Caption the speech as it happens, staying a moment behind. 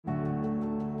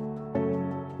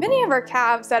Many of our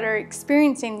calves that are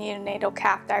experiencing neonatal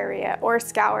calf diarrhea or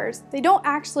scours, they don't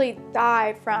actually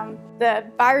die from the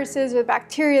viruses or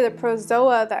bacteria, the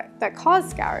protozoa that cause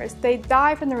scours. They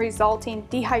die from the resulting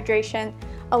dehydration,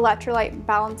 electrolyte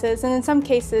imbalances, and in some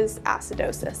cases,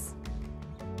 acidosis.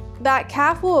 That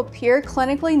calf will appear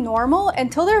clinically normal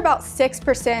until they're about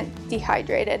 6%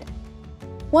 dehydrated.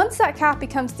 Once that calf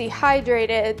becomes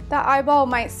dehydrated, the eyeball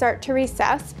might start to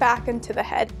recess back into the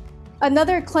head.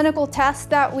 Another clinical test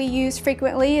that we use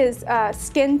frequently is a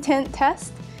skin tint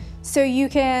test. So you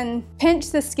can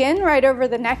pinch the skin right over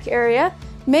the neck area,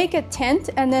 make a tint,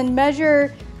 and then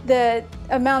measure the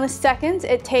amount of seconds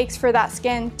it takes for that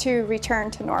skin to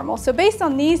return to normal. So based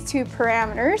on these two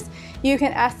parameters, you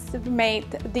can estimate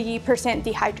the percent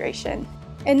dehydration.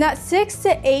 In that 6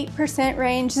 to 8%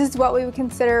 range, this is what we would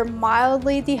consider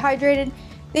mildly dehydrated.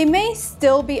 They may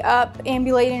still be up,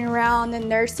 ambulating around and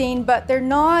nursing, but they're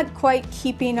not quite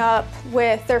keeping up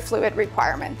with their fluid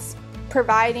requirements.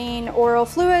 Providing oral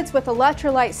fluids with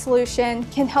electrolyte solution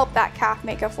can help that calf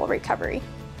make a full recovery.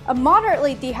 A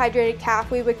moderately dehydrated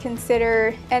calf we would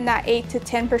consider in that 8 to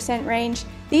 10% range.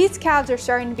 These calves are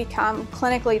starting to become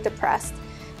clinically depressed.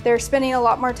 They're spending a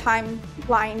lot more time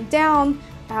lying down.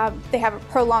 They have a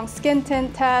prolonged skin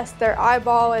tint test. Their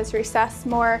eyeball is recessed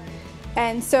more.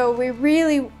 And so we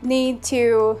really need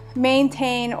to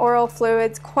maintain oral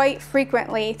fluids quite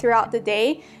frequently throughout the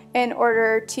day in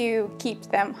order to keep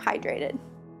them hydrated.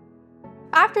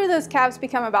 After those calves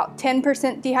become about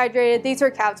 10% dehydrated, these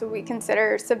are calves that we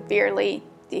consider severely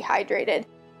dehydrated.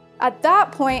 At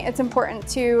that point, it's important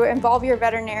to involve your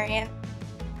veterinarian.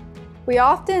 We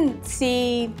often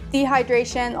see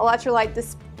dehydration,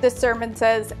 electrolyte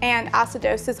disturbances, and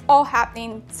acidosis all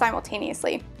happening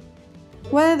simultaneously.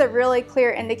 One of the really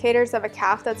clear indicators of a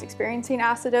calf that's experiencing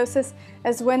acidosis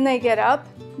is when they get up,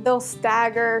 they'll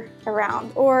stagger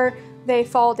around or they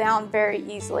fall down very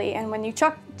easily. And when you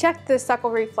check the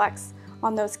suckle reflex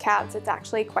on those calves, it's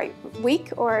actually quite weak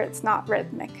or it's not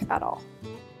rhythmic at all.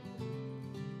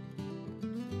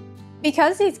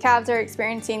 Because these calves are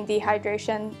experiencing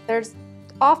dehydration, there's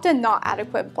often not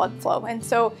adequate blood flow. And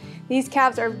so these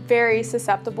calves are very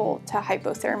susceptible to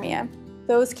hypothermia.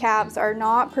 Those calves are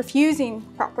not perfusing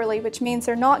properly, which means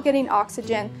they're not getting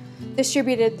oxygen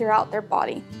distributed throughout their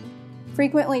body.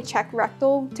 Frequently check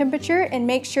rectal temperature and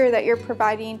make sure that you're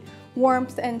providing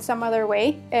warmth in some other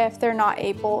way if they're not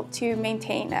able to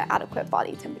maintain an adequate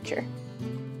body temperature.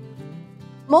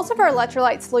 Most of our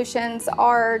electrolyte solutions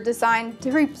are designed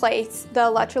to replace the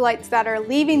electrolytes that are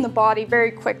leaving the body very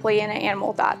quickly in an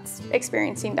animal that's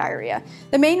experiencing diarrhea.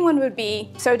 The main one would be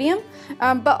sodium,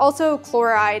 but also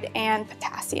chloride and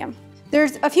potassium.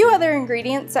 There's a few other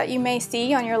ingredients that you may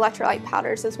see on your electrolyte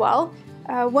powders as well.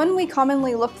 One we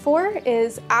commonly look for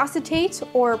is acetate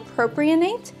or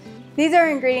propionate. These are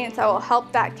ingredients that will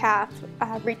help that calf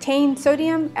retain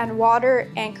sodium and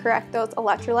water and correct those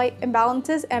electrolyte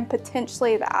imbalances and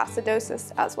potentially the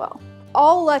acidosis as well.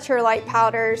 All electrolyte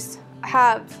powders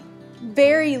have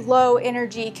very low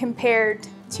energy compared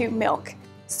to milk.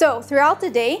 So throughout the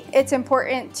day, it's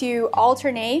important to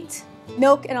alternate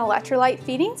milk and electrolyte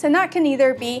feedings, and that can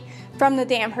either be from the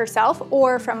dam herself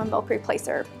or from a milk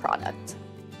replacer product.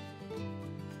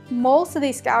 Most of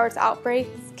these scours outbreaks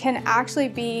can actually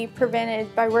be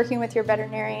prevented by working with your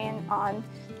veterinarian on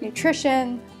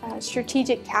nutrition,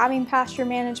 strategic calving pasture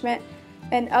management,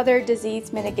 and other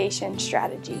disease mitigation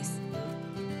strategies.